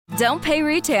Don't pay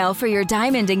retail for your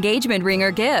diamond engagement ring or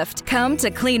gift. Come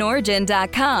to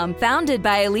CleanOrigin.com. Founded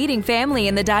by a leading family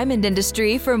in the diamond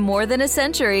industry for more than a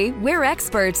century, we're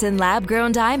experts in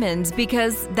lab-grown diamonds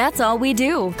because that's all we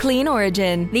do. Clean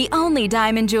Origin, the only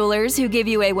diamond jewelers who give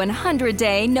you a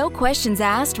 100-day, no questions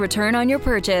asked return on your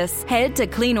purchase. Head to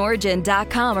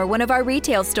CleanOrigin.com or one of our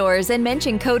retail stores and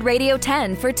mention code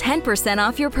Radio10 for 10%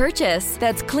 off your purchase.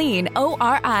 That's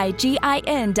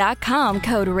CleanOrigin.com,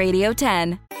 code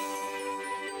Radio10.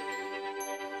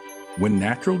 When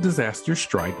natural disasters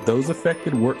strike, those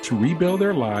affected work to rebuild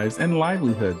their lives and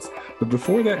livelihoods. But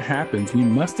before that happens, we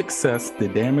must assess the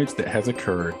damage that has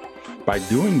occurred. By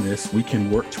doing this, we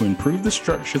can work to improve the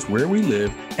structures where we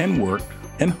live and work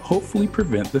and hopefully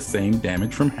prevent the same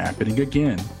damage from happening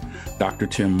again. Dr.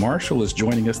 Tim Marshall is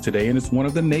joining us today and is one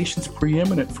of the nation's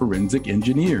preeminent forensic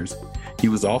engineers. He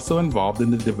was also involved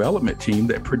in the development team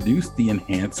that produced the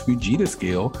enhanced Fujita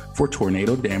scale for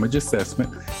tornado damage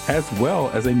assessment, as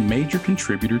well as a major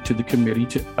contributor to the committee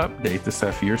to update the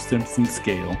Saffir-Simpson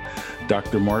scale.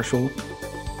 Dr. Marshall,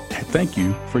 thank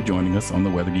you for joining us on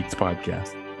the Weather Geeks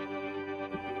podcast.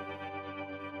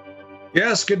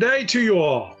 Yes, good day to you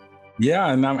all.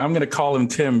 Yeah, and I'm going to call him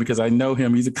Tim because I know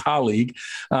him. He's a colleague.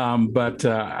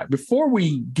 But before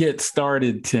we get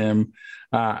started, Tim,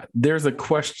 there's a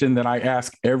question that I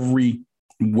ask every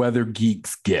Weather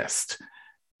Geeks guest.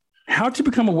 How'd you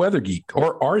become a weather geek,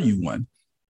 or are you one?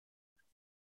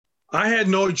 I had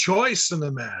no choice in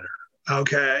the matter.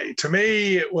 Okay. To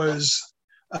me, it was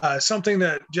something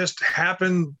that just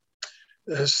happened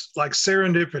like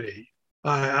serendipity.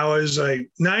 I was a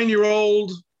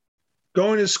 9-year-old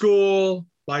going to school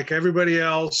like everybody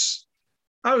else.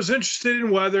 I was interested in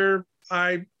weather.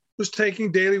 I was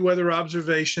taking daily weather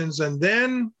observations. And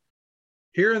then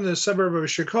here in the suburb of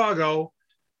Chicago,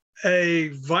 a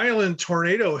violent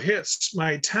tornado hits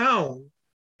my town.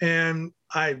 And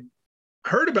I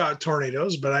heard about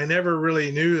tornadoes, but I never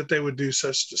really knew that they would do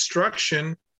such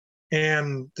destruction.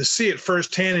 And to see it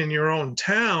firsthand in your own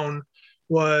town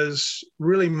was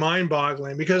really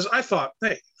mind-boggling, because I thought,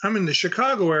 hey, I'm in the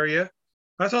Chicago area.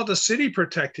 I thought the city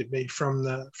protected me from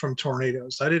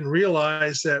tornadoes. I didn't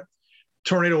realize that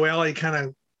Tornado Alley kind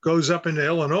of goes up into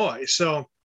Illinois. So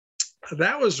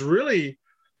that was really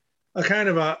a kind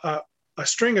of a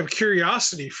string of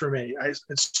curiosity for me.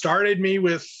 It started me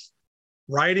with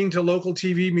writing to local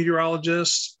TV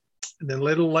meteorologists. And then a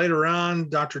little later on,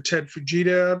 Dr. Ted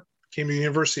Fujita came to the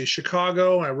University of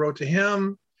Chicago, and I wrote to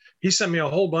him. He sent me a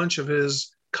whole bunch of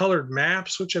his colored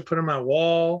maps, which I put on my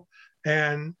wall.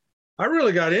 And I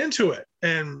really got into it.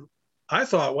 And I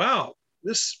thought, wow,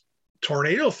 this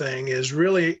tornado thing is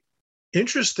really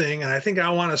interesting. And I think I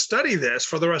want to study this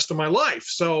for the rest of my life.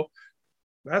 So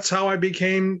that's how I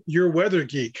became your weather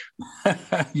geek.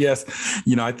 Yes.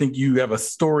 I think you have a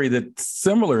story that's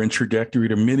similar in trajectory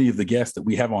to many of the guests that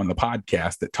we have on the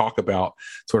podcast that talk about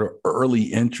sort of early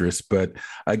interest. But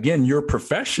again, your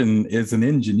profession is an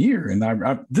engineer. And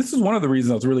this is one of the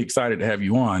reasons I was really excited to have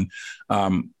you on.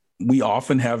 We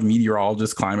often have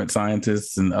meteorologists, climate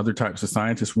scientists, and other types of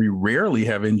scientists. We rarely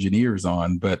have engineers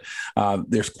on, but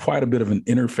there's quite a bit of an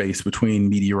interface between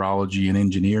meteorology and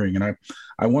engineering. And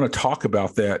I want to talk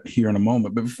about that here in a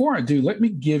moment. But before I do, let me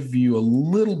give you a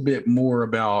little bit more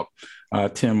about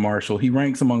Tim Marshall. He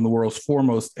ranks among the world's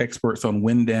foremost experts on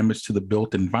wind damage to the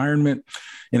built environment.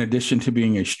 In addition to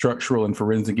being a structural and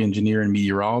forensic engineer and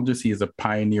meteorologist, he is a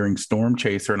pioneering storm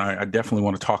chaser. And I definitely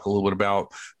want to talk a little bit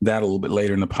about that a little bit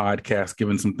later in the podcast,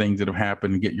 given some things that have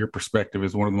happened, and get your perspective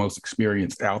as one of the most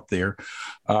experienced out there.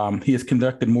 He has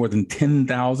conducted more than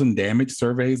 10,000 damage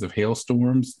surveys of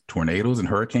hailstorms, tornadoes, and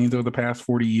hurricanes over the past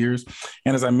 40 years.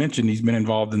 And as I mentioned, he's been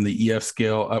involved in the EF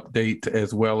scale update,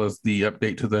 as well as the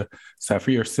update to the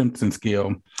Saffir-Simpson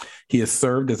scale. He has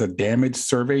served as a damage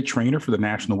survey trainer for the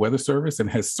National Weather Service and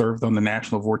has served on the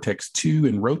National Vortex 2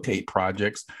 and Rotate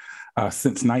projects.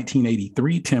 Since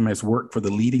 1983, Tim has worked for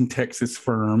the leading Texas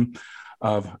firm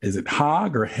of, is it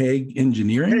Haag or Haag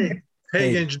Engineering?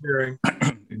 Haag Engineering.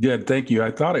 Good, thank you.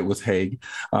 I thought it was Haag.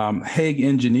 Haag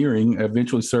Engineering,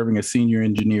 eventually serving as senior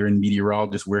engineer and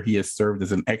meteorologist, where he has served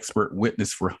as an expert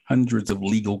witness for hundreds of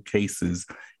legal cases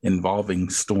involving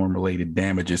storm-related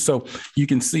damages. So you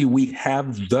can see we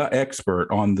have the expert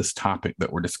on this topic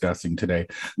that we're discussing today.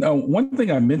 Now, one thing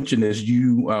I mentioned is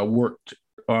you worked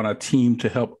on a team to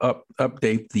help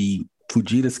update the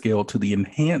Fujita scale to the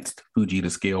enhanced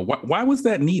Fujita scale. Why was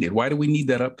that needed? Why do we need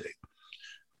that update?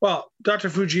 Well, Dr.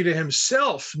 Fujita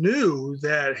himself knew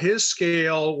that his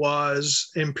scale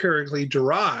was empirically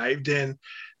derived, and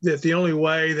that the only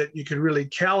way that you could really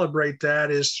calibrate that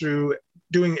is through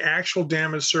doing actual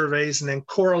damage surveys and then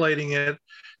correlating it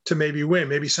to maybe win.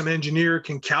 Maybe some engineer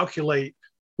can calculate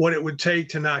what it would take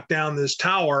to knock down this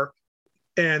tower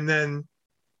and then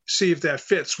see if that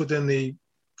fits within the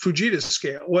Fujita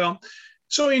scale. Well,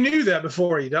 so he knew that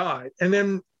before he died. And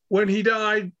then when he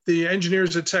died, the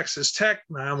engineers at Texas Tech,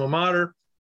 my alma mater,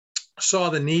 saw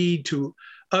the need to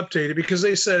update it because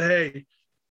they said, hey,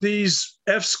 these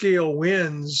F-scale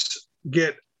winds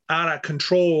get out of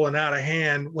control and out of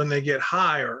hand when they get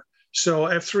higher. So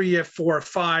F3, F4,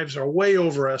 F5s are way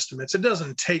over estimates. It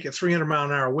doesn't take a 300 mile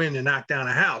an hour wind to knock down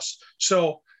a house.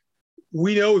 So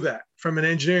we know that from an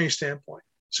engineering standpoint.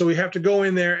 So we have to go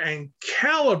in there and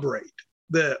calibrate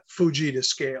the Fujita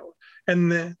scale.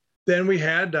 And then we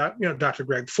had, Dr.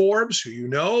 Greg Forbes, who you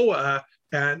know,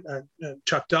 and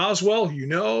Chuck Doswell, who you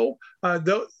know.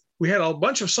 We had a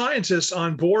bunch of scientists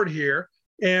on board here,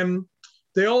 and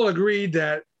they all agreed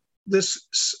that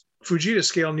this Fujita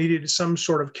scale needed some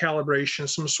sort of calibration,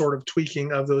 some sort of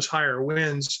tweaking of those higher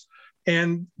winds.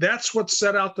 And that's what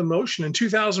set out the motion. In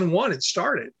 2001, it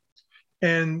started.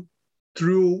 And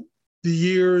through the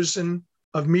years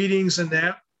of meetings and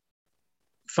that,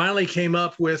 finally came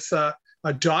up with a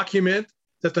document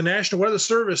that the National Weather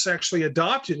Service actually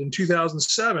adopted in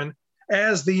 2007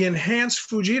 as the enhanced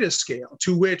Fujita scale,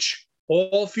 to which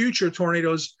all future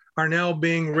tornadoes are now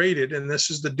being rated. And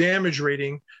this is the damage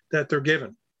rating that they're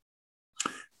given.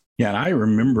 Yeah, and I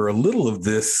remember a little of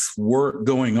this work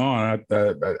going on.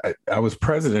 I was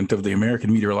president of the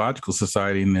American Meteorological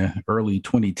Society in the early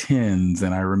 2010s,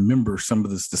 and I remember some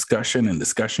of this discussion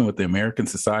with the American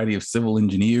Society of Civil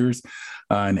Engineers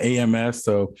and AMS.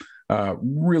 So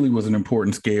really was an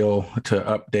important scale to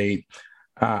update.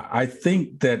 I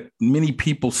think that many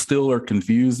people still are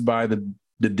confused by the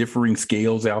differing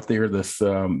scales out there, this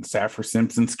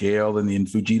Saffir-Simpson scale and the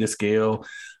Fujita scale.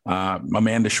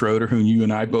 Amanda Schroeder, who you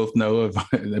and I both know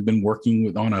have been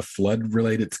working on a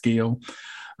flood-related scale.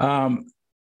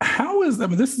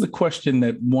 This is a question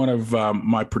that one of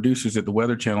my producers at the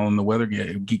Weather Channel and the Weather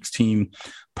Geeks team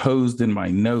posed in my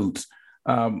notes.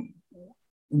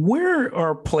 Where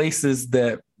are places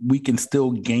that we can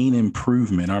still gain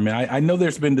improvement? I mean, I know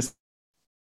there's been this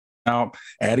out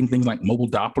adding things like mobile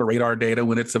Doppler radar data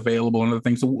when it's available and other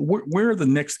things. So where are the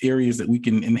next areas that we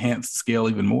can enhance the scale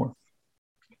even more?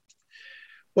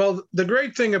 Well, the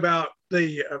great thing about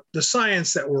the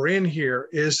science that we're in here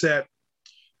is that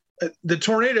the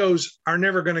tornadoes are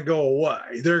never going to go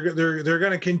away. They're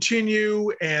going to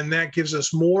continue, and that gives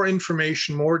us more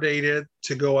information, more data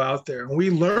to go out there. And we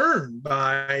learn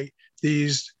by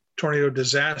these tornado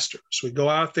disasters. We go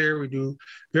out there, we do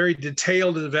very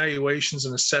detailed evaluations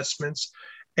and assessments,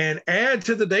 and add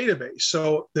to the database.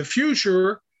 So the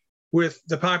future, with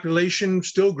the population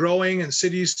still growing and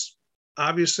cities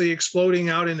obviously exploding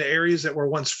out into areas that were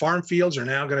once farm fields are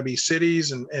now going to be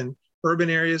cities and urban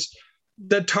areas,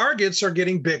 the targets are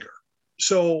getting bigger.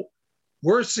 So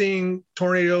we're seeing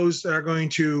tornadoes that are going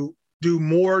to do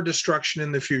more destruction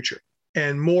in the future,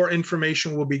 and more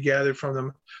information will be gathered from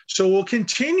them. So we'll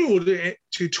continue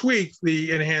to tweak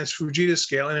the enhanced Fujita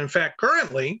scale. And in fact,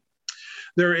 currently,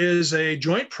 there is a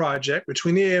joint project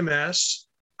between the AMS,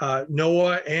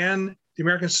 NOAA, and the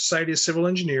American Society of Civil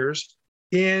Engineers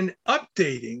in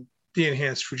updating the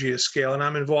enhanced Fujita scale. And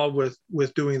I'm involved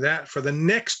with doing that for the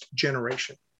next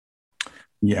generation.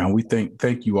 Yeah, we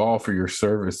thank you all for your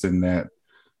service in that.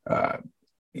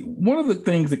 One of the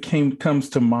things that comes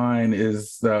to mind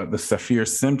is the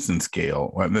Saffir-Simpson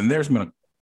scale. And there's been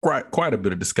quite a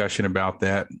bit of discussion about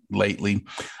that lately.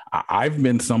 I've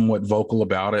been somewhat vocal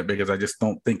about it because I just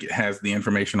don't think it has the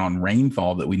information on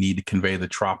rainfall that we need to convey the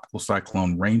tropical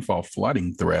cyclone rainfall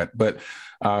flooding threat. But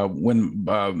when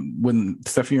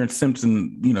Saffir and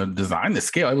Simpson, designed the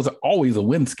scale, it was always a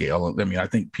wind scale. I mean, I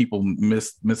think people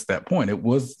missed that point.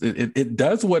 It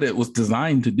does what it was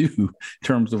designed to do in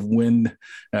terms of wind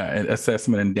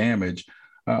assessment and damage.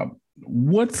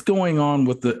 What's going on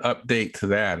with the update to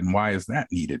that, and why is that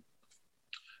needed?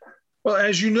 Well,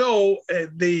 as you know,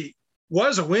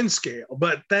 was a wind scale,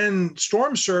 but then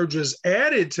storm surge was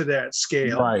added to that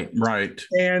scale. Right.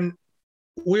 And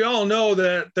we all know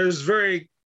that there's very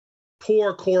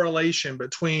poor correlation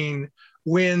between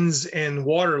winds and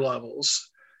water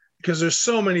levels because there's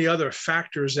so many other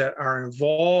factors that are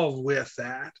involved with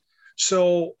that.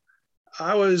 So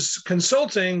I was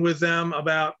consulting with them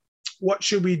about what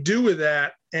should we do with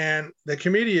that? And the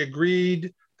committee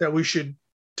agreed that we should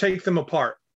take them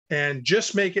apart and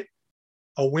just make it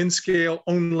a wind scale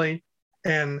only.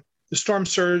 And the storm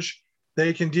surge,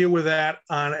 they can deal with that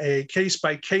on a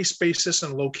case-by-case basis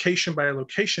and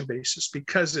location-by-location basis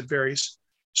because it varies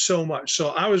so much. So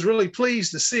I was really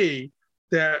pleased to see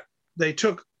that they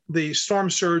took the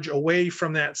storm surge away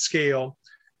from that scale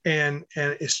and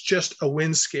it's just a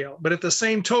wind scale. But at the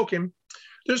same token,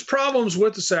 there's problems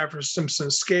with the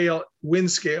Saffir-Simpson scale,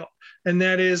 wind scale, and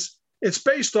that is it's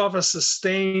based off a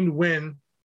sustained wind.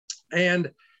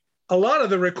 And a lot of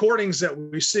the recordings that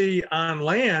we see on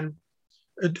land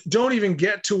don't even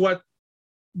get to what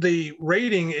the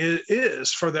rating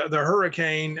is for the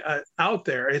hurricane out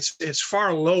there. It's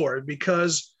far lower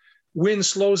because wind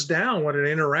slows down when it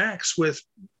interacts with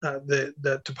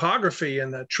the topography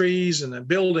and the trees and the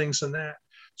buildings and that.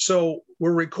 So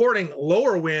we're recording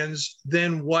lower winds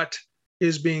than what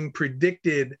is being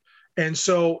predicted. And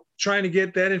so trying to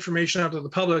get that information out to the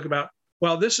public about,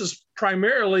 well, this is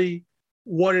primarily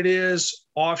what it is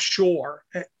offshore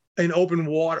in open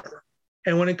water.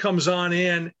 And when it comes on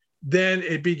in, then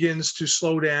it begins to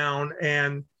slow down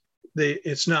and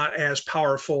it's not as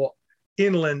powerful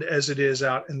inland as it is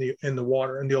out in the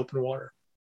water, in the open water.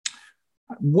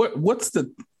 What's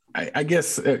the, I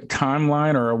guess,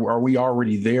 timeline, or are we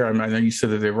already there? I mean, I know you said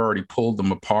that they've already pulled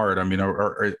them apart. I mean,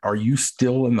 are you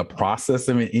still in the process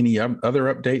of any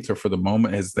other updates, or for the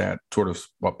moment has that sort of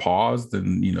paused,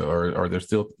 and or are there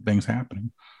still things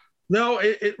happening? No,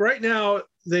 right now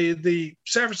the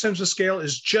Saffir-Simpson scale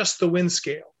is just the wind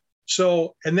scale.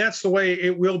 So, and that's the way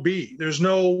it will be. There's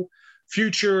no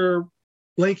future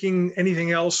linking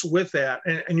anything else with that.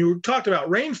 And you talked about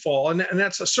rainfall, and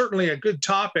that's certainly a good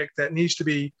topic that needs to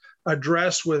be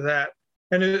addressed with that.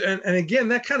 And again,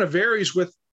 that kind of varies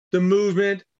with the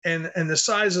movement and the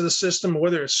size of the system,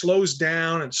 whether it slows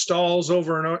down and stalls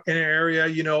over in an area,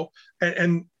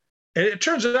 and it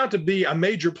turns out to be a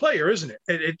major player, isn't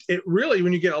it? It really,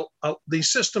 when you get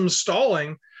these systems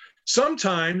stalling,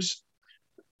 sometimes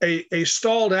a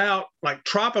stalled out like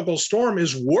tropical storm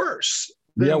is worse.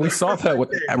 Yeah, we saw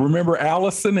that. I remember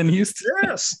Allison in Houston.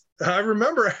 Yes, I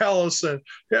remember Allison.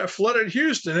 Yeah, flooded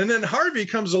Houston. And then Harvey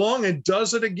comes along and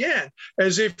does it again,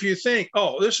 as if you think,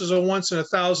 oh, this is a once in a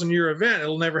 1,000-year event.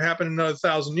 It'll never happen in another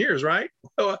 1,000 years, right?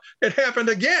 Well, it happened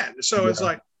again. So It's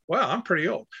like, wow, I'm pretty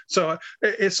old. So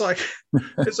it's like,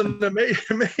 it's an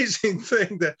amazing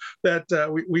thing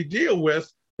that we deal with.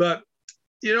 But,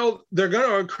 they're going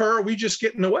to occur. We just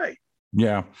get in the way.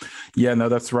 Yeah. No,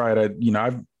 that's right.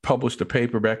 I've published a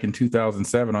paper back in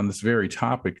 2007 on this very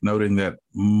topic, noting that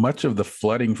much of the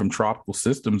flooding from tropical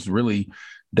systems really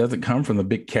doesn't come from the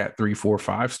big Cat 3, 4,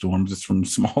 5 storms. It's from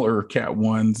smaller Cat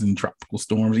 1s and tropical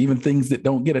storms, even things that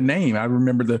don't get a name. I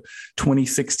remember the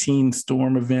 2016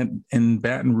 storm event in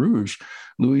Baton Rouge,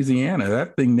 Louisiana.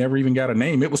 That thing never even got a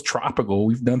name. It was tropical.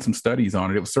 We've done some studies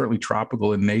on it. It was certainly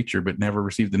tropical in nature, but never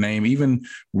received a name. Even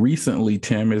recently,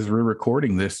 Tim, as we're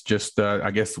recording this,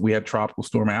 I guess we had Tropical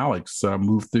Storm Alex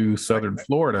move through southern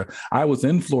Florida. I was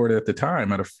in Florida at the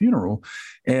time at a funeral,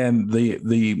 and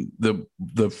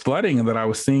the flooding that I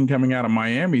was seeing coming out of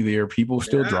Miami there, people were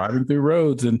still driving through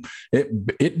roads, and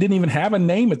it didn't even have a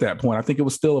name at that point. I think it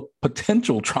was still a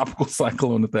potential tropical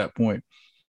cyclone at that point.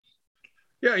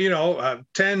 Yeah,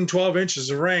 10, 12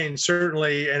 inches of rain,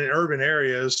 certainly, and in urban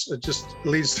areas, it just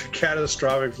leads to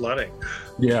catastrophic flooding.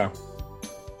 Yeah.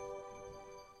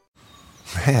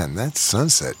 Man, that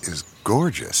sunset is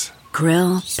gorgeous.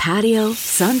 Grill, patio,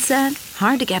 sunset.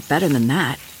 Hard to get better than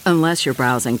that. Unless you're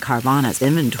browsing Carvana's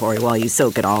inventory while you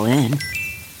soak it all in.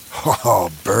 Oh,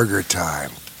 burger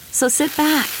time. So sit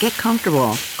back, get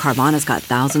comfortable. Carvana's got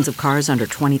thousands of cars under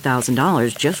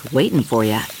 $20,000 just waiting for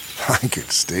you. I could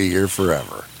stay here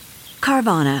forever.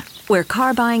 Carvana, where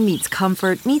car buying meets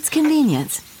comfort, meets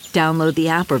convenience. Download the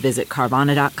app or visit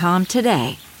Carvana.com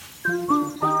today.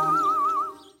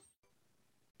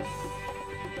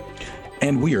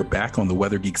 And we are back on the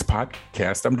Weather Geeks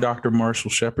podcast. I'm Dr. Marshall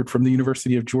Shepard from the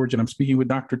University of Georgia, and I'm speaking with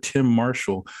Dr. Tim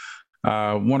Marshall,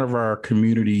 one of our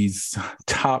community's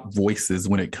top voices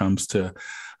when it comes to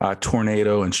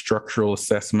tornado and structural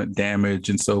assessment, damage,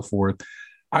 and so forth.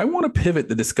 I want to pivot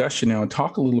the discussion now and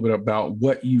talk a little bit about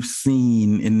what you've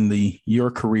seen in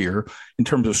your career in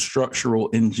terms of structural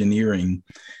engineering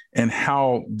and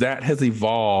how that has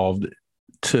evolved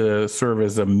to serve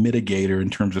as a mitigator in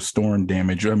terms of storm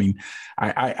damage. I mean,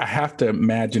 I have to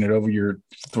imagine that over your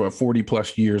 40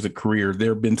 plus years of career,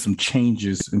 there have been some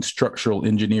changes in structural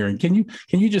engineering. Can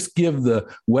you just give the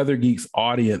Weather Geeks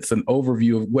audience an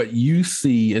overview of what you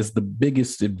see as the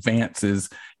biggest advances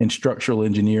in structural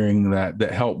engineering that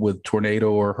help with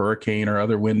tornado or hurricane or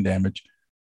other wind damage?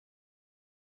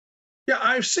 Yeah,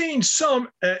 I've seen some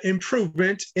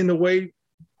improvement in the way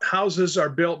houses are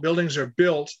built, buildings are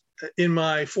built in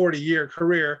my 40-year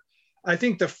career. I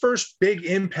think the first big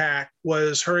impact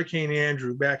was Hurricane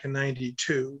Andrew back in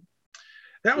 '92.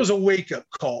 That was a wake-up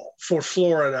call for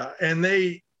Florida, and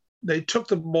they they took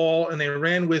the ball and they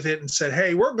ran with it and said,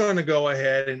 hey, we're going to go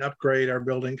ahead and upgrade our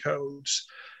building codes.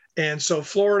 And so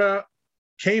Florida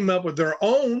came up with their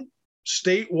own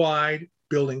statewide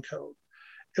building code,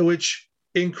 which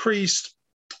increased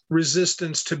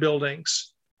resistance to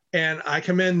buildings. And I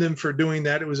commend them for doing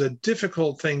that. It was a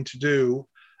difficult thing to do.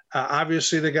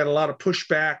 Obviously, they got a lot of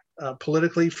pushback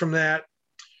politically from that,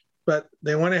 but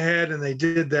they went ahead and they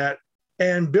did that.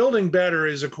 And building better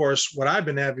is, of course, what I've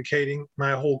been advocating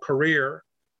my whole career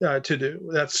to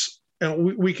do.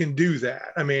 And we can do that.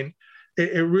 I mean,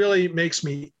 it really makes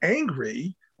me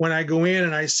angry when I go in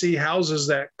and I see houses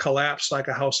that collapse like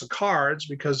a house of cards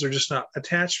because they're just not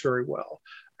attached very well.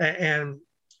 And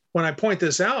when I point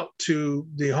this out to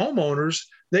the homeowners,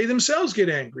 they themselves get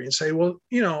angry and say, well,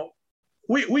 you know,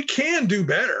 we can do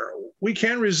better. We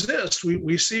can resist.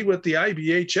 We see what the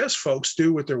IBHS folks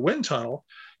do with their wind tunnel.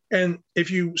 And if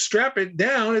you strap it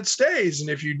down, it stays. And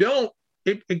if you don't,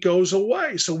 it goes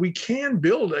away. So we can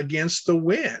build against the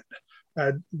wind.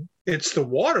 It's the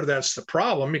water that's the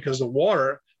problem, because the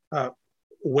water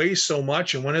weighs so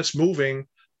much. And when it's moving,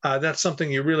 that's something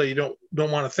you really don't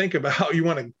want to think about. You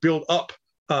want to build up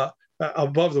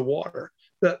above the water.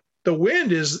 The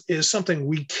wind is something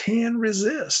we can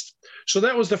resist. So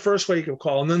that was the first wake-up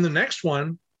call. And then the next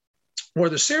one were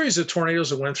the series of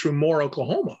tornadoes that went through Moore,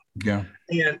 Oklahoma,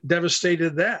 and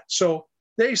devastated that. So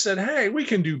they said, hey, we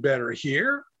can do better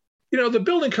here. You know, the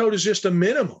building code is just a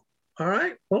minimum. All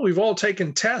right. Well, we've all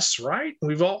taken tests, right?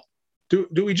 We've all, do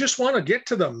we just want to get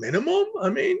to the minimum?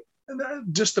 I mean,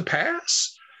 just to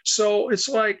pass. So it's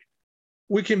like,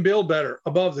 we can build better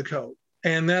above the code.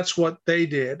 And that's what they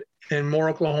did. And Moore,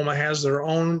 Oklahoma has their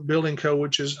own building code,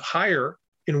 which is higher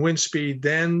in wind speed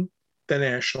than the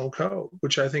national code,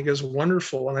 which I think is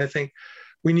wonderful. And I think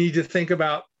we need to think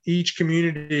about each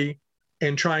community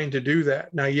and trying to do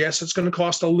that. Now, yes, it's going to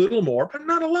cost a little more, but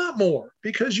not a lot more,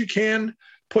 because you can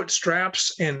put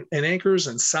straps and anchors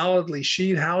and solidly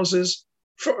sheet houses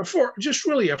for just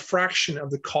really a fraction of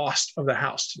the cost of the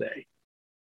house today.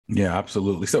 Yeah,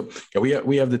 absolutely. So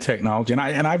we have the technology,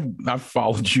 and I've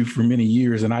followed you for many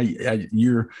years, and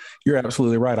you're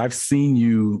absolutely right. I've seen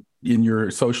you in your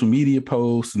social media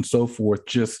posts and so forth,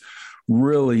 just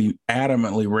really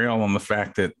adamantly rail on the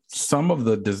fact that some of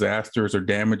the disasters or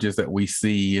damages that we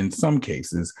see in some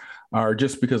cases are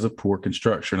just because of poor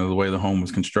construction or the way the home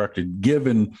was constructed,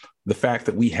 given the fact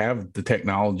that we have the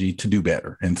technology to do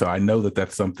better. And so I know that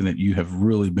that's something that you have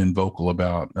really been vocal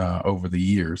about over the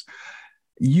years.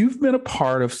 You've been a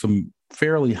part of some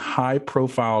fairly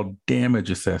high-profile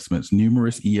damage assessments,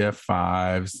 numerous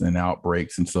EF5s and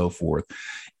outbreaks and so forth.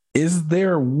 Is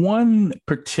there one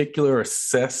particular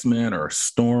assessment or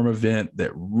storm event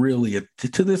that really,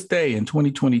 to this day in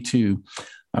 2022,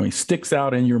 sticks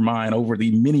out in your mind over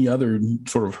the many other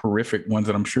sort of horrific ones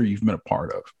that I'm sure you've been a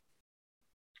part of?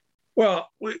 Well,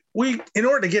 we in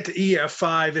order to get to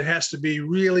EF5, it has to be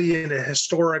really in a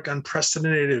historic,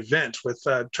 unprecedented event with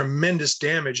tremendous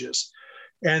damages.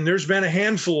 And there's been a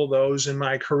handful of those in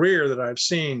my career that I've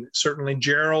seen. Certainly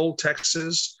Gerald,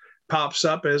 Texas pops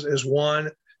up as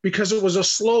one, because it was a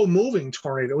slow moving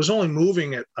tornado. It was only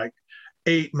moving at like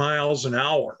 8 miles an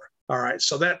hour. All right.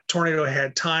 So that tornado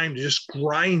had time to just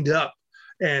grind up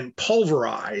and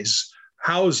pulverize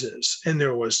houses, and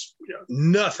there was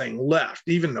nothing left.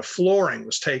 Even the flooring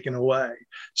was taken away.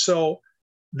 So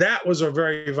that was a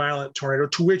very violent tornado,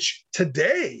 to which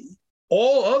today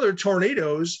all other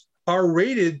tornadoes are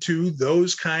rated to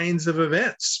those kinds of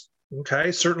events.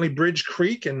 Okay, certainly Bridge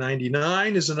Creek in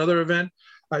 '99 is another event.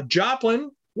 Joplin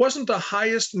wasn't the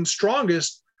highest and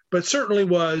strongest, but certainly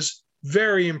was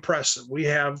very impressive. We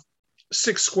have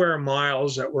 6 square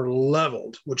miles that were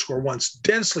leveled, which were once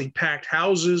densely packed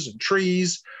houses and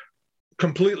trees,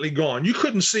 completely gone. You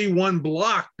couldn't see one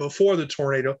block before the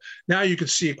tornado. Now you could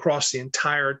see across the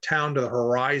entire town to the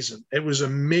horizon. It was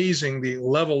amazing, the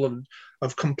level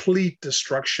of complete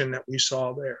destruction that we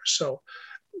saw there. So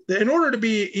in order to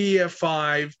be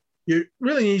EF5, it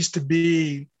really needs to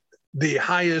be the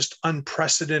highest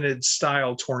unprecedented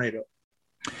style tornado.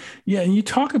 Yeah, and you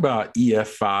talk about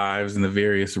EF5s and the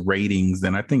various ratings,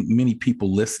 and I think many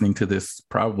people listening to this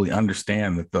probably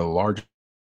understand that the larger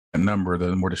number,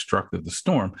 the more destructive the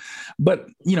storm. But,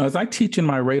 as I teach in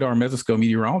my radar mesoscale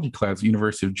meteorology class at the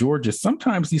University of Georgia,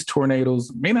 sometimes these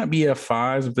tornadoes may not be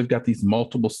F5s if they've got these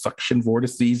multiple suction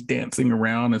vortices dancing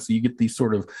around. And so you get these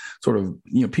sort of,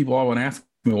 people all want to ask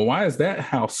me, well, why is that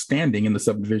house standing in the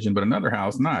subdivision, but another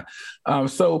house not?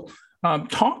 So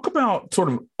Talk about sort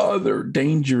of other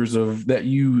dangers of that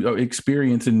you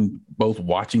experience in both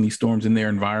watching these storms in their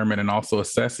environment and also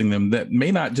assessing them that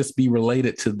may not just be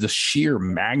related to the sheer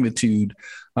magnitude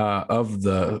of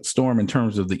the storm in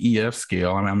terms of the EF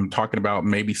scale. I mean, I'm talking about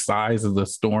maybe size of the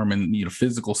storm and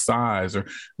physical size, or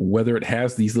whether it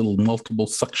has these little multiple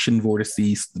suction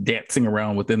vortices dancing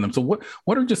around within them. So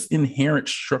what are just inherent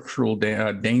structural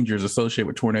dangers associated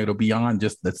with tornado beyond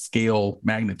just the scale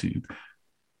magnitude?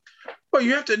 Well,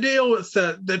 you have to deal with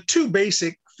the two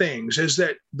basic things is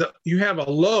that you have a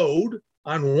load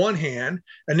on one hand,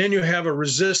 and then you have a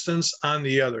resistance on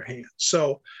the other hand.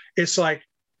 So it's like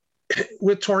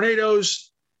with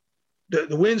tornadoes,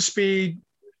 the wind speed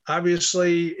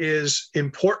obviously is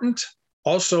important.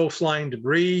 Also, flying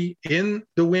debris in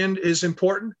the wind is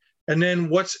important. And then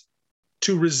what's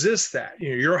to resist that?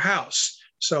 Your house.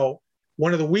 So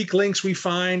one of the weak links we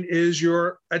find is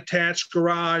your attached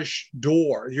garage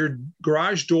door. Your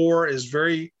garage door is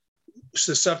very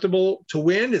susceptible to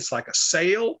wind. It's like a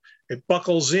sail. It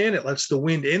buckles in, it lets the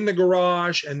wind in the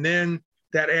garage, and then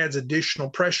that adds additional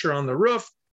pressure on the roof,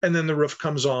 and then the roof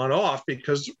comes on off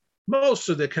because most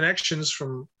of the connections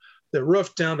from the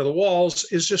roof down to the walls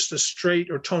is just a straight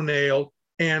or toenail,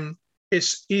 and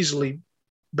it's easily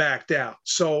backed out.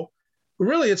 So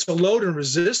really it's a load and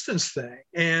resistance thing.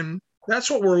 And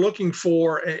that's what we're looking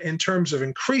for in terms of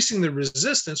increasing the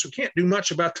resistance. We can't do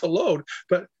much about the load,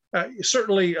 but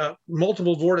certainly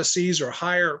multiple vortices or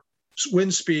higher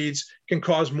wind speeds can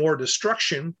cause more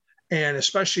destruction, and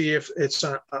especially if it's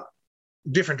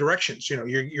different directions.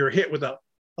 You're hit with a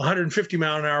 150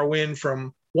 mile an hour wind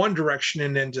from one direction,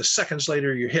 and then just seconds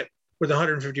later you're hit with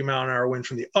 150 mile an hour wind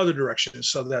from the other direction.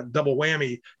 So that double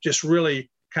whammy just really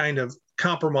kind of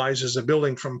compromises the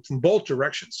building from both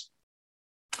directions.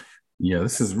 Yeah,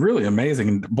 this is really amazing.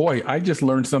 And boy, I just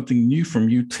learned something new from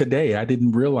you today. I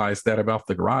didn't realize that about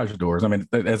the garage doors. I mean,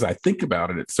 as I think about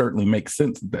it, it certainly makes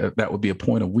sense that that would be a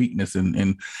point of weakness.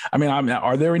 And I mean,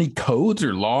 are there any codes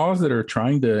or laws that are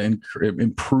trying to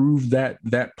improve that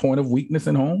point of weakness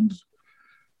in homes?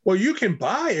 Well, you can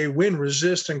buy a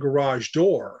wind-resistant garage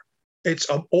door. It's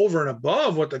over and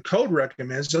above what the code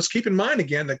recommends. Just keep in mind,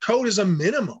 again, the code is a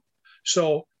minimum.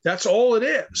 So that's all it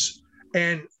is.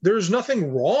 And there's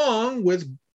nothing wrong with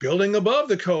building above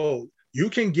the code. You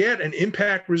can get an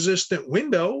impact-resistant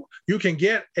window. You can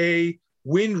get a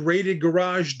wind-rated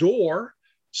garage door.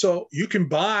 So you can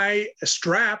buy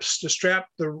straps to strap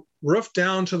the roof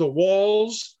down to the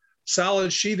walls,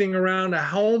 solid sheathing around a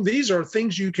home. These are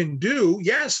things you can do.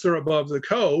 Yes, they're above the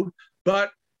code,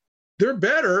 but they're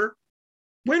better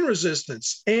wind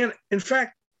resistance. And in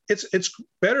fact, it's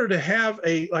better to have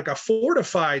a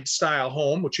fortified style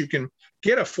home, which you can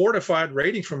get a fortified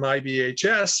rating from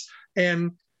IBHS.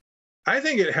 And I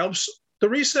think it helps the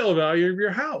resale value of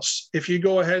your house. If you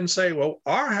go ahead and say, well,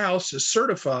 our house is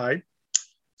certified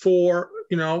for,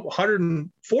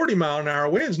 140 mile an hour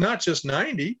winds, not just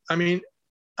 90. I mean,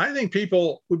 I think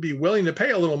people would be willing to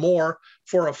pay a little more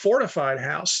for a fortified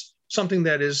house, something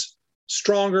that is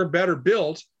stronger, better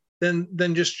built than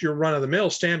just your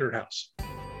run-of-the-mill standard house.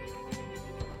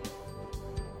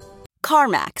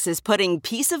 CarMax is putting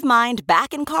peace of mind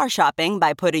back in car shopping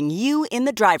by putting you in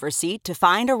the driver's seat to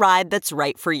find a ride that's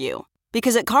right for you.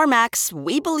 Because at CarMax,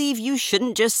 we believe you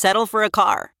shouldn't just settle for a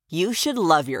car. You should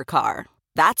love your car.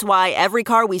 That's why every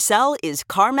car we sell is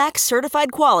CarMax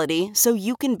certified quality, so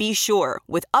you can be sure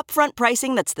with upfront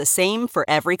pricing that's the same for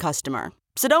every customer.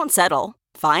 So don't settle.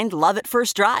 Find love at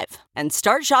first drive and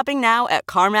start shopping now at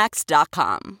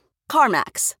CarMax.com.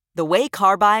 CarMax, the way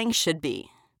car buying should be.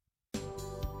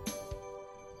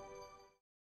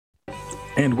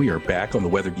 And we are back on the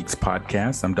Weather Geeks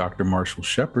podcast. I'm Dr. Marshall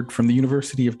Shepard from the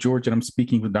University of Georgia, and I'm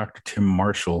speaking with Dr. Tim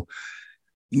Marshall.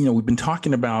 We've been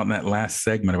talking about in that last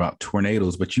segment about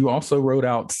tornadoes, but you also wrote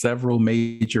out several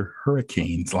major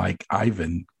hurricanes like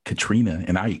Ivan, Katrina,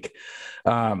 and Ike.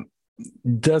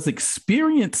 Does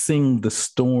experiencing the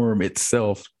storm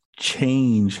itself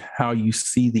change how you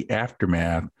see the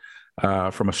aftermath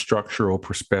from a structural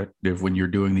perspective when you're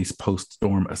doing these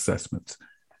post-storm assessments?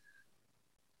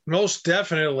 Most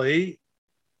definitely.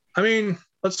 I mean,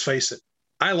 let's face it,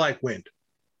 I like wind.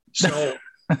 So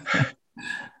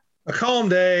a calm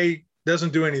day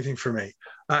doesn't do anything for me.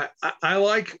 I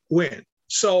like wind.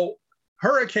 So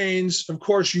hurricanes, of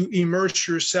course, you immerse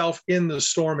yourself in the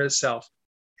storm itself.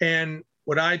 And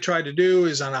what I try to do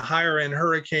is on a higher end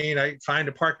hurricane, I find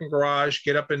a parking garage,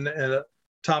 get up in the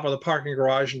top of the parking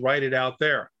garage and write it out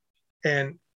there.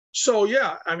 And so,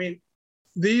 yeah, I mean,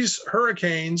 these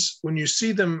hurricanes, when you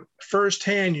see them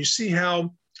firsthand, you see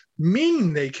how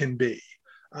mean they can be.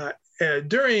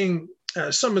 During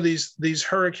some of these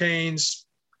hurricanes,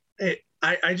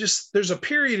 I just, there's a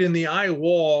period in the eye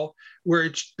wall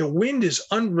where the wind is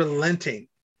unrelenting,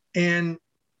 and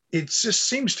it just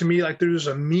seems to me like there's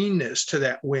a meanness to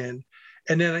that wind.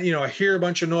 And then, I hear a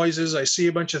bunch of noises, I see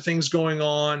a bunch of things going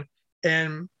on,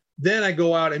 and then I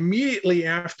go out immediately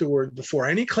afterward before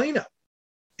any cleanup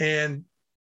and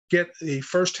get the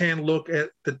firsthand look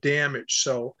at the damage.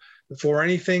 So before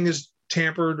anything is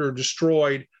tampered or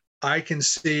destroyed, I can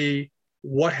see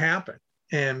what happened.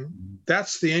 And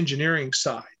that's the engineering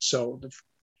side. So the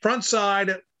front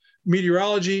side,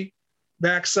 meteorology,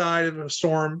 back side of a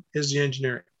storm is the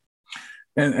engineering.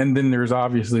 And then there's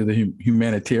obviously the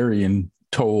humanitarian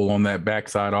toll on that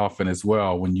backside often as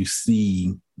well, when you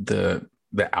see the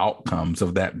outcomes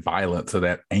of that violence, of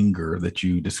that anger that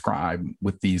you describe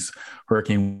with these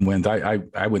hurricane winds.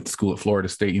 I went to school at Florida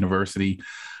State University.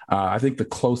 I think the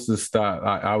closest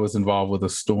I was involved with a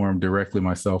storm directly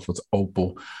myself was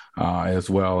Opal as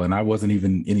well. And I wasn't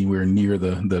even anywhere near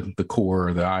the core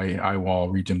or the eye wall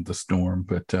region of the storm,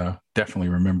 but definitely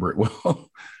remember it well.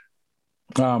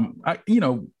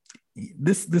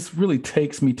 This really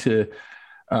takes me to,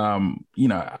 I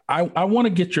want to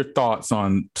get your thoughts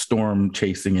on storm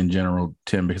chasing in general,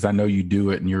 Tim, because I know you do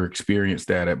it and you're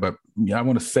experienced at it, but I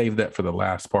want to save that for the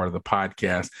last part of the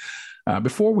podcast.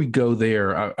 Before we go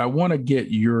there, I want to get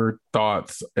your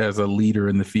thoughts as a leader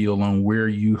in the field on where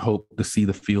you hope to see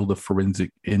the field of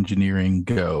forensic engineering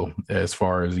go as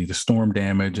far as either storm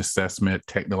damage assessment,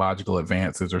 technological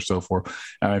advances, or so forth.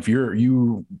 If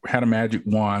you had a magic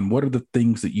wand, what are the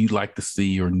things that you'd like to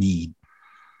see or need?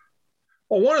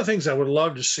 Well, one of the things I would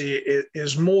love to see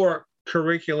is more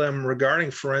curriculum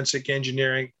regarding forensic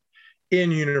engineering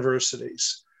in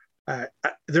universities.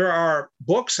 There are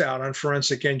books out on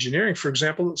forensic engineering, for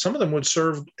example. Some of them would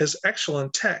serve as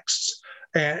excellent texts.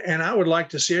 And I would like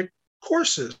to see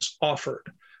courses offered,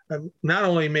 not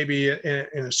only maybe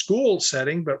in a school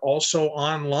setting, but also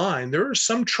online. There is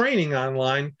some training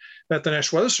online that the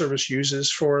National Weather Service uses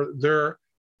for their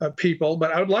people,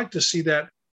 but I would like to see that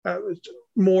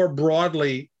more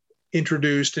broadly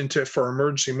introduced for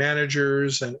emergency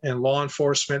managers and law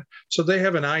enforcement, so they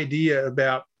have an idea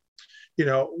about,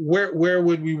 where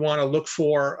would we want to look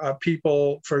for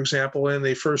people, for example, in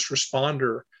the first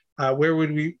responder? What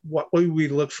would we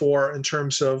look for in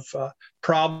terms of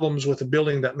problems with a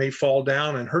building that may fall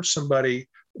down and hurt somebody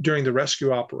during the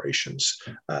rescue operations?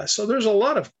 So there's a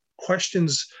lot of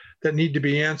questions that need to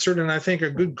be answered, and I think a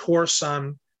good course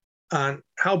on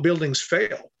how buildings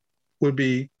fail would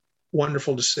be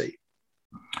wonderful to see.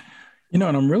 And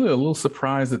I'm really a little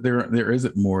surprised that there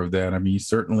isn't more of that. I mean,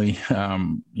 certainly,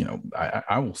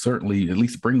 I will certainly at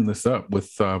least bring this up with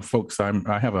folks.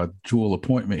 I have a dual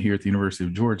appointment here at the University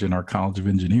of Georgia in our College of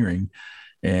Engineering,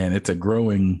 and it's a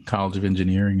growing College of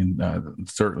Engineering. And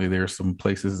certainly there are some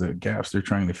places that gaps they're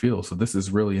trying to fill. So this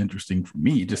is really interesting for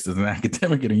me, just as an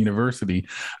academic at a university,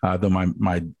 though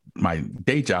my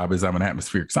day job is I'm an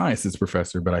atmospheric sciences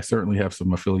professor, but I certainly have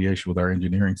some affiliation with our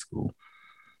engineering school.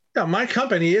 Yeah, my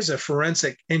company is a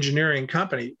forensic engineering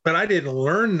company, but I didn't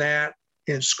learn that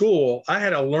in school. I had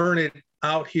to learn it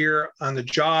out here on the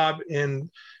job and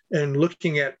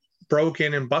looking at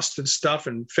broken and busted stuff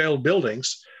and failed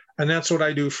buildings. And that's what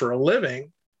I do for a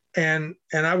living. And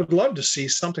I would love to see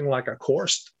something like a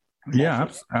course. Yeah,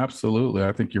 absolutely.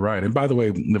 I think you're right. And by the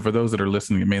way, for those that are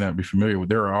listening that may not be familiar with,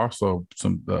 there are also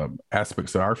some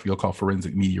aspects of our field called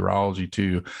forensic meteorology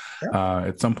too. Yeah.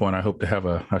 At some point, I hope to have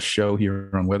a show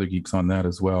here on Weather Geeks on that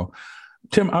as well.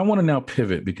 Tim, I want to now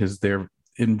pivot because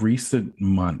in recent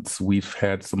months, we've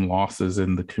had some losses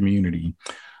in the community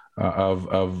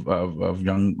of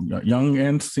young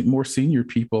and more senior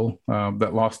people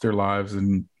that lost their lives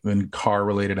in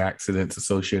car-related accidents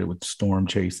associated with storm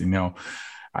chasing. Now,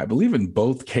 I believe in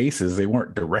both cases, they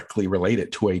weren't directly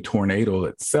related to a tornado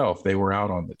itself. They were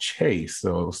out on the chase.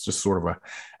 So it was just sort of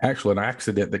an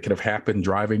accident that could have happened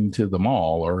driving to the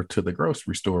mall or to the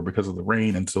grocery store because of the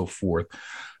rain and so forth.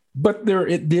 But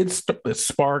it did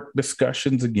spark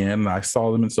discussions again. I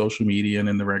saw them in social media and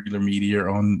in the regular media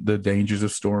on the dangers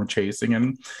of storm chasing.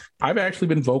 And I've actually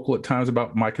been vocal at times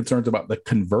about my concerns about the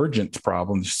convergence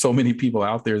problem. There's so many people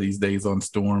out there these days on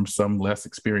storms, some less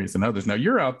experienced than others. Now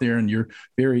you're out there and you're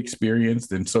very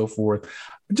experienced and so forth.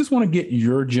 I just want to get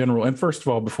your general, and first of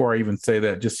all, before I even say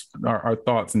that, just our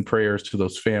thoughts and prayers to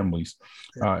those families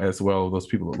as well, those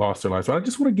people that lost their lives. So I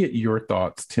just want to get your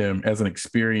thoughts, Tim, as an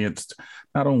experienced,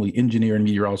 not only engineer and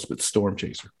meteorologist, but storm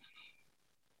chaser.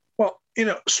 Well,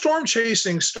 storm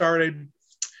chasing started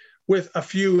with a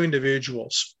few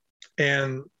individuals.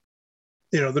 And,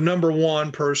 the number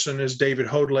one person is David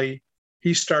Hoadley.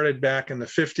 He started back in the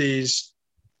 50s,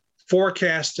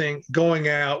 forecasting, going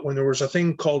out when there was a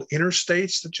thing called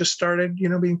interstates that just started,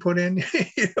 being put in,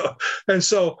 and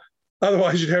so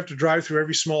otherwise you'd have to drive through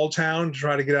every small town to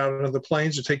try to get out onto the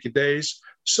plains. It'd take you days.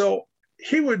 So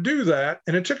he would do that,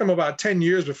 and it took him about 10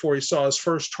 years before he saw his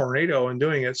first tornado in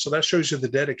doing it. So that shows you the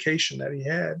dedication that he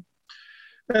had.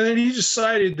 And then he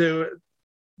decided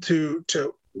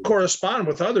to correspond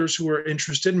with others who were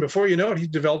interested. And before you know it, he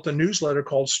developed a newsletter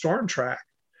called Storm Track.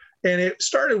 And it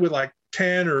started with like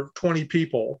 10 or 20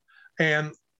 people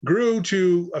and grew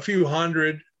to a few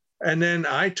hundred. And then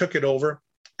I took it over.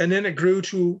 And then it grew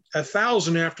to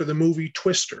 1,000 after the movie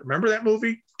Twister. Remember that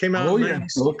movie? Came out in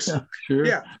 96. Yeah, sure.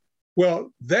 Yeah.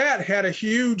 Well, that had a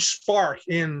huge spark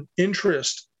in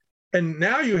interest. And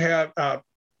now you have,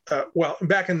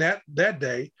 back in that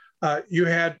day, you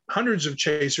had hundreds of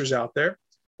chasers out there.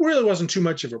 Really wasn't too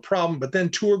much of a problem. But then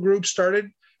tour groups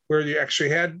started where you actually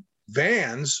had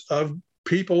vans of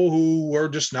people who were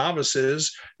just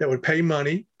novices that would pay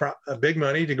money, big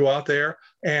money, to go out there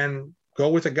and go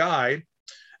with a guide.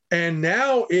 And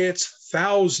now it's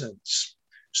thousands.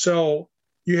 So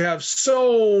you have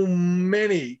so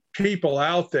many people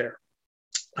out there.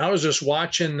 I was just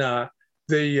watching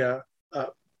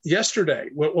yesterday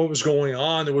what was going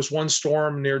on. There was one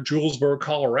storm near Julesburg,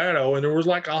 Colorado, and there was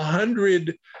like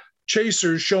 100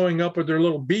 chasers showing up with their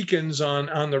little beacons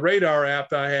on the radar app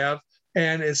that I have.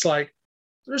 And it's like,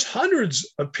 there's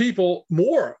hundreds of people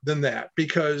more than that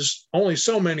because only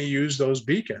so many use those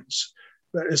beacons.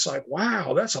 But it's like,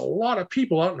 wow, that's a lot of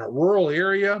people out in a rural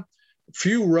area,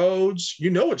 few roads,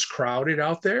 it's crowded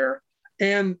out there.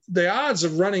 And the odds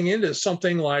of running into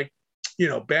something like,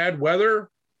 bad weather,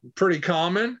 pretty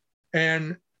common.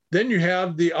 And then you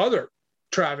have the other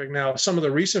traffic. Now, some of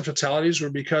the recent fatalities were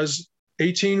because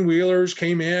 18-wheelers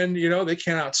came in, they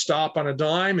cannot stop on a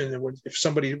dime. And if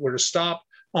somebody were to stop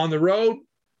on the road,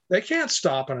 they can't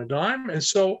stop on a dime. And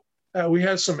so we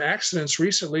had some accidents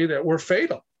recently that were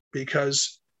fatal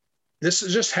because this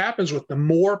just happens with the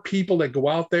more people that go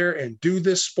out there and do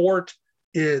this sport,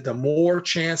 the more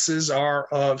chances are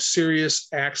of serious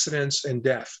accidents and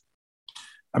death.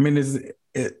 I mean,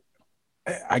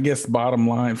 I guess bottom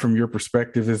line from your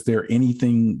perspective, is there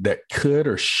anything that could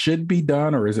or should be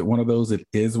done? Or is it one of those, it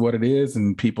is what it is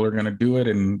and people are going to do it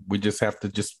and we just have to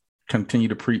just continue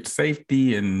to preach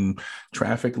safety and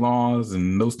traffic laws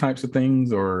and those types of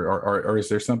things? Or is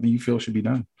there something you feel should be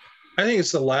done? I think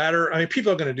it's the latter. I mean,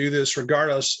 people are going to do this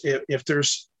regardless if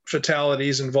there's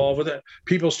fatalities involved with it.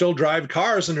 People still drive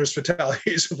cars and there's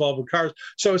fatalities involved with cars.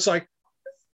 So it's like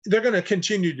they're going to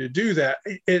continue to do that.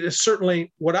 It is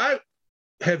certainly what I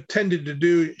have tended to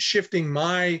do, shifting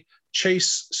my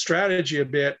chase strategy a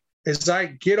bit, is I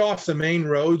get off the main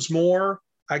roads more.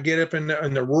 I get up in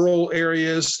the rural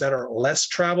areas that are less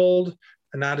traveled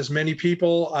and not as many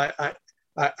people.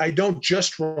 I don't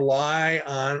just rely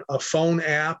on a phone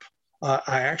app.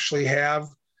 I actually have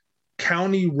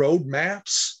county road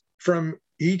maps from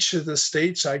each of the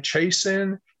states I chase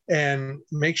in and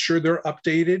make sure they're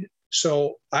updated.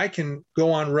 So I can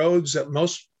go on roads that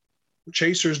most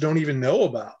chasers don't even know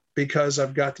about because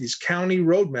I've got these county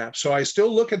road maps. So I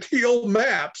still look at the old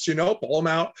maps, pull them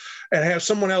out and have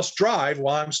someone else drive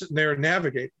while I'm sitting there and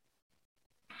navigate.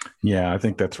 Yeah, I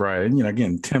think that's right. And,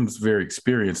 again, Tim's very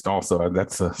experienced also.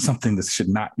 That's something that should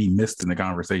not be missed in the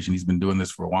conversation. He's been doing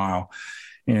this for a while.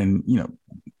 And,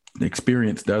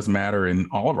 experience does matter in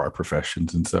all of our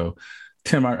professions. And so,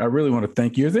 Tim, I really want to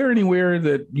thank you. Is there anywhere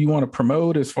that you want to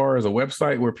promote as far as a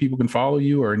website where people can follow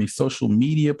you or any social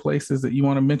media places that you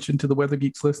want to mention to the Weather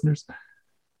Geeks listeners?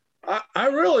 I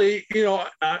really,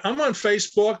 I'm on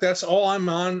Facebook. That's all I'm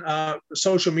on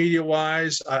social media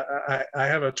wise. I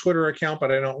have a Twitter account,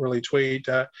 but I don't really tweet.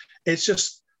 It's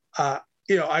just,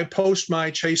 I post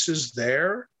my chases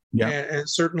there. Yeah. And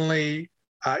certainly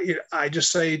I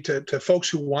just say to folks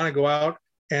who want to go out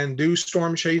and do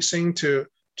storm chasing to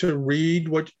read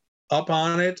what up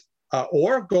on it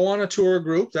or go on a tour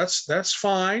group. That's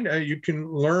fine. You can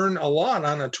learn a lot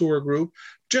on a tour group.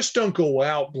 Just don't go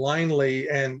out blindly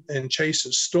and chase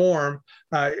a storm.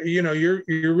 You're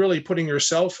really putting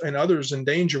yourself and others in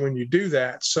danger when you do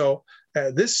that. So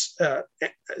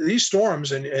these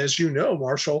storms, and as you know,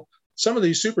 Marshall, some of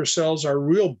these supercells are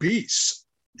real beasts.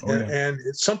 Oh, yeah. And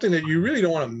it's something that you really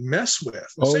don't want to mess with.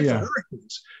 Same for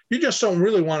hurricanes. You just don't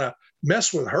really want to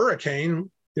mess with hurricane.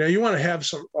 You want to have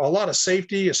a lot of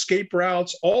safety, escape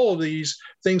routes, all of these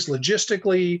things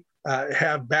logistically,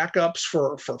 have backups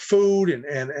for food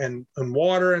and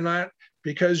water and that,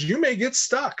 because you may get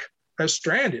stuck as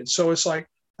stranded. So it's like,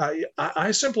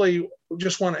 I simply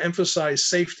just want to emphasize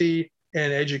safety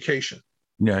and education.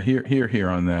 Yeah, here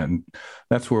on that. And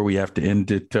that's where we have to end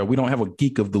it. We don't have a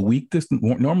Geek of the Week.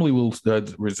 Normally we'll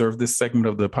reserve this segment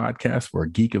of the podcast for a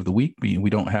Geek of the Week. We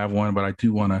don't have one, but I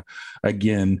do want to,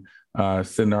 again,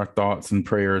 send our thoughts and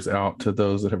prayers out to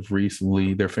those that have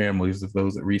recently, their families of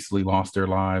those that recently lost their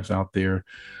lives out there,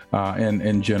 and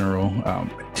in general.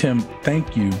 Tim,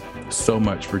 thank you so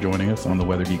much for joining us on the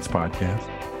Weather Geeks podcast.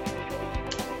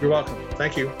 You're welcome.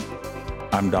 Thank you.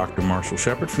 I'm Dr. Marshall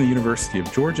Shepard from the University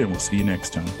of Georgia, and we'll see you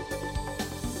next time.